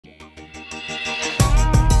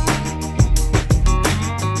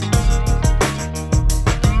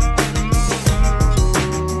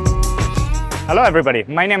Hello everybody,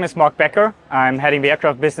 my name is Mark Becker. I'm heading the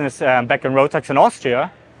aircraft business back in Rotax in Austria.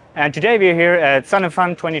 And today we're here at Sun and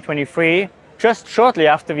Fun 2023, just shortly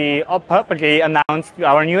after we publicly announced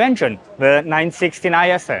our new engine, the 916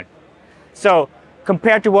 ISN. So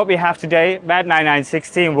compared to what we have today, that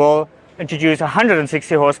 9916 will introduce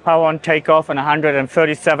 160 horsepower on takeoff and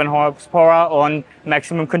 137 horsepower on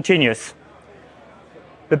maximum continuous.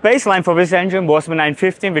 The baseline for this engine was the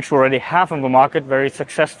 915, which we already have on the market very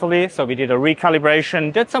successfully. So we did a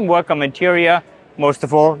recalibration, did some work on the interior. Most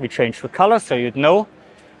of all, we changed the color, so you'd know.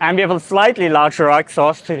 And we have a slightly larger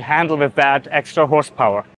exhaust to handle with that extra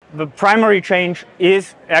horsepower. The primary change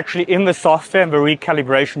is actually in the software and the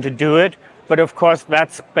recalibration to do it. But of course,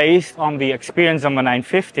 that's based on the experience on the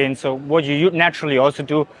 915. So what you naturally also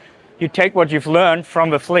do, you take what you've learned from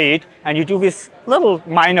the fleet and you do these little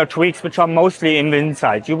minor tweaks, which are mostly in the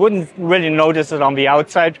inside. You wouldn't really notice it on the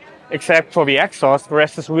outside, except for the exhaust. The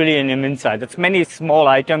rest is really in the inside. It's many small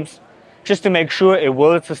items just to make sure it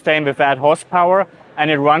will sustain with that horsepower and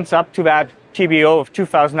it runs up to that TBO of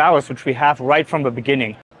 2,000 hours, which we have right from the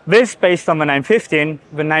beginning. This based on the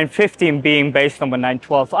 915 being based on the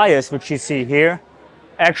 912 IS, which you see here,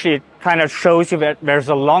 actually kind of shows you that there's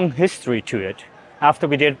a long history to it. After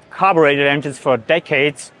we did carbureted engines for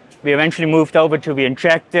decades, we eventually moved over to the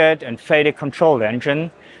injected and fader controlled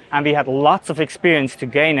engine. And we had lots of experience to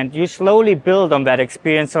gain. And you slowly build on that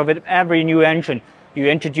experience. So with every new engine, you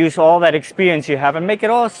introduce all that experience you have and make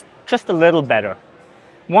it all just a little better.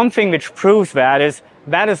 One thing which proves that is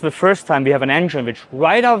the first time we have an engine which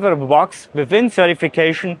right out of the box, within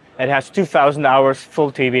certification, it has 2,000 hours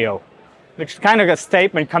full TBO. Which is kind of a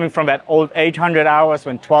statement coming from that old 800 hours,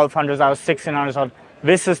 when 1,200 hours, 1,600 hours.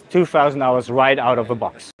 This is 2,000 hours right out of the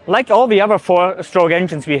box. Like all the other four-stroke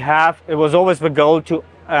engines we have, it was always the goal to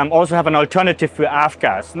also have an alternative for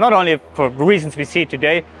avgas. Not only for reasons we see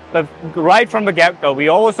today, but right from the get-go, we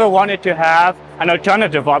also wanted to have an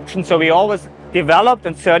alternative option. So we always developed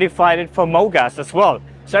and certified it for MOGAS as well.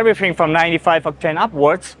 So everything from 95 octane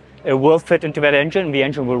upwards, it will fit into that engine. The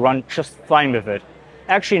engine will run just fine with it.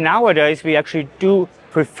 Actually, nowadays, we actually do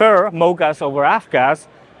prefer MOGAS over avgas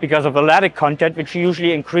because of the lactic content, which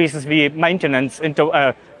usually increases the maintenance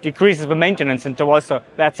decreases the maintenance interval. So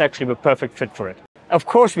that's actually the perfect fit for it. Of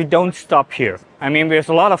course, we don't stop here. I mean, there's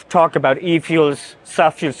a lot of talk about e-fuels,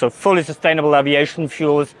 SAF fuels, so fully sustainable aviation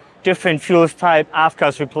fuels, different fuels type,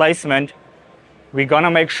 avgas replacement. We're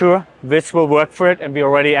gonna make sure this will work for it, and we're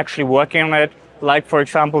already actually working on it. Like, for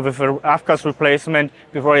example, with the avgas replacement,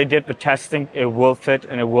 we've already did the testing. It will fit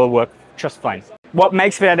and it will work just fine. What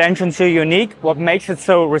makes that engine so unique, what makes it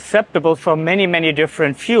so receptible for many, many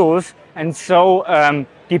different fuels and so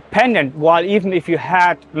dependent, while even if you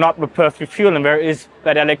had not the perfect fuel, and there is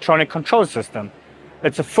that electronic control system.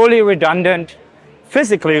 It's a fully redundant,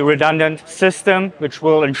 physically redundant system which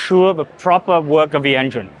will ensure the proper work of the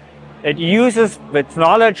engine. It uses its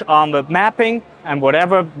knowledge on the mapping, and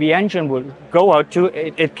whatever the engine will go out to,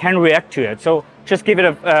 it can react to it. So just give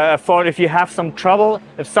it a thought. If you have some trouble,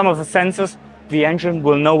 if some of the sensors, the engine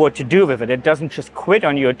will know what to do with it. It doesn't just quit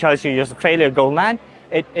on you. It tells you there's a failure, go land.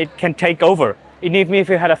 It can take over. And even if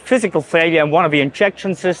you had a physical failure in one of the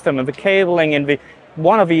injection system and the cabling and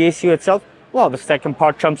one of the ECU itself, well, the second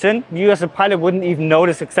part jumps in. You as a pilot wouldn't even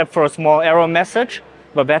notice except for a small error message,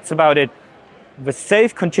 but that's about it. The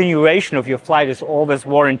safe continuation of your flight is always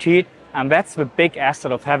warranted, and that's the big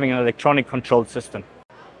asset of having an electronic control system.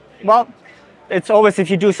 Well, it's always, if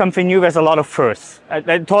you do something new, there's a lot of firsts.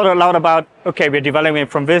 I thought a lot about, okay, we're developing it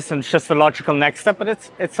from this, and it's just the logical next step, but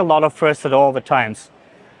it's a lot of firsts at all the times.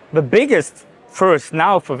 The biggest first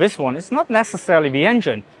now for this one is not necessarily the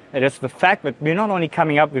engine. It is the fact that we're not only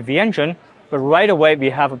coming up with the engine, but right away we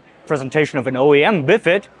have a presentation of an OEM with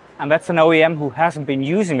it, and that's an OEM who hasn't been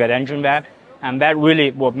using that engine yet. And that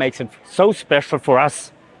really what makes it so special for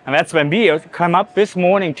us. And that's when we come up this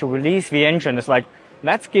morning to release the engine. It's like,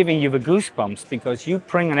 that's giving you the goosebumps, because you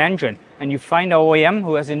bring an engine and you find an OEM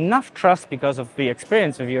who has enough trust because of the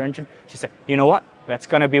experience of your engine to say, you know what, that's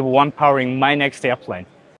going to be the one powering my next airplane.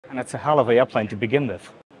 And that's a hell of an airplane to begin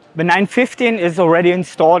with. The 915 is already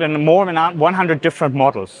installed in more than 100 different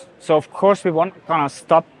models. So of course we won't gonna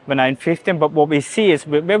stop the 915, but what we see is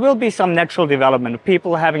there will be some natural development.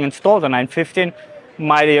 People having installed the 915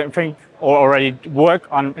 might think or already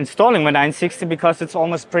work on installing the 960 because it's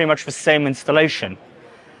almost pretty much the same installation.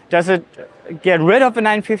 Does it get rid of the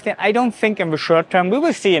 915? I don't think in the short term. We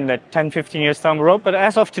will see in the 10, 15 years down the road, but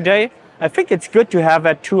as of today, I think it's good to have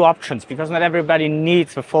that two options, because not everybody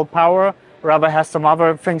needs the full power, rather has some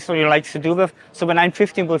other things that he likes to do with. So the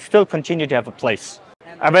 915 will still continue to have a place.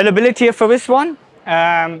 Availability for this one,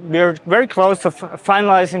 We're very close to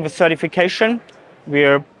finalizing the certification.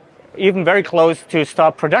 We're even very close to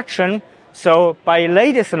start production. So by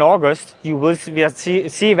latest in August, you will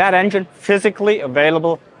see that engine physically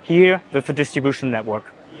available here with the distribution network.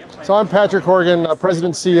 So I'm Patrick Horgan,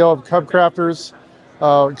 President and CEO of CubCrafters.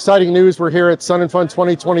 Exciting news, we're here at Sun and Fun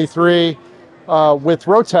 2023 with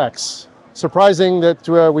Rotax. Surprising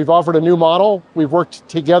that we've offered a new model. We've worked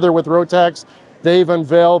together with Rotax. They've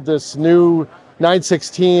unveiled this new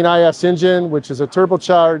 916 IS engine, which is a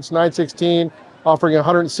turbocharged 916, offering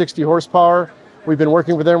 160 horsepower. We've been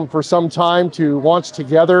working with them for some time to launch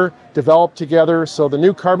together, develop together. So the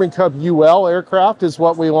new Carbon Cub UL aircraft is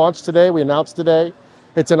what we launched today, we announced today.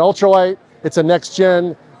 It's an ultralight, it's a next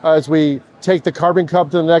gen as we take the Carbon Cub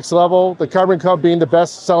to the next level. The Carbon Cub being the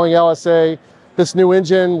best selling LSA. This new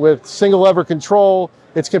engine with single lever control,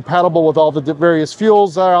 it's compatible with all the various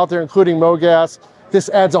fuels that are out there, including MoGas. This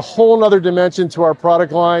adds a whole nother dimension to our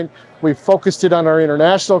product line. We've focused it on our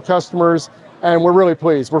international customers, and we're really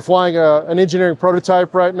pleased. We're flying an engineering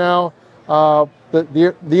prototype right now.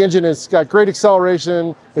 The engine has got great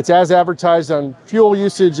acceleration. It's as advertised on fuel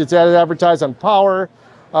usage. It's as advertised on power.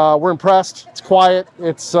 We're impressed. It's quiet.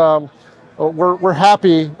 We're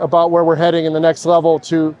happy about where we're heading in the next level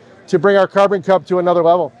to bring our Carbon Cub to another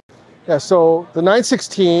level. Yeah, so the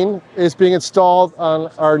 916 is being installed on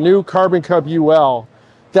our new Carbon Cub UL.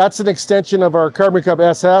 That's an extension of our Carbon Cub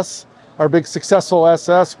SS, our big successful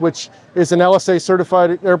SS, which is an LSA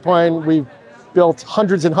certified airplane. We've built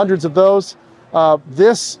hundreds and hundreds of those.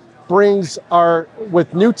 This brings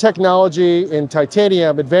with new technology in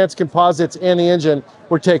titanium, advanced composites, and the engine,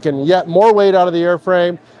 we're taking yet more weight out of the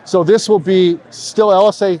airframe. So this will be still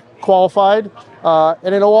LSA qualified,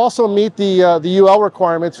 and it'll also meet the UL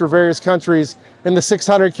requirements for various countries in the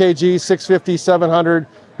 600 kg, 650, 700.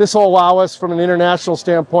 This will allow us from an international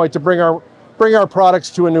standpoint to bring our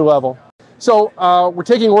products to a new level. So we're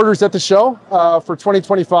taking orders at the show for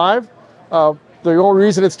 2025. The only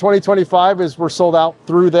reason it's 2025 is we're sold out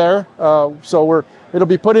through there. So it'll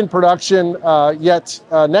be put in production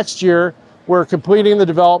next year. We're completing the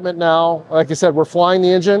development now. Like I said, we're flying the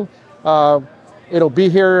engine. It'll be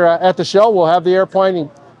here at the show. We'll have the airplane. And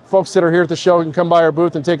folks that are here at the show can come by our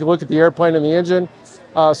booth and take a look at the airplane and the engine.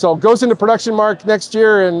 So it goes into production mark next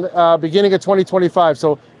year and beginning of 2025.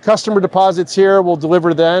 So customer deposits here, we'll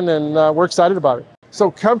deliver then, and we're excited about it. So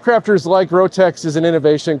CubCrafters, like Rotax, is an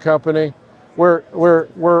innovation company.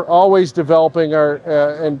 We're always developing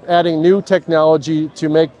and adding new technology to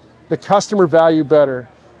make the customer value better.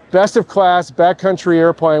 Best of class backcountry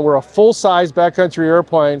airplane. We're a full-size backcountry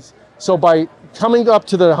airplane. So by coming up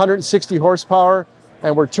to the 160 horsepower,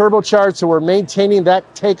 and we're turbocharged, so we're maintaining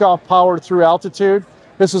that takeoff power through altitude.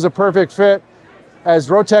 This was a perfect fit. As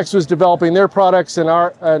Rotax was developing their products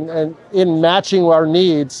and in matching our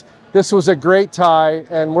needs, this was a great tie,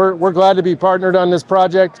 and we're glad to be partnered on this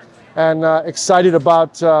project and excited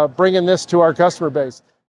about bringing this to our customer base.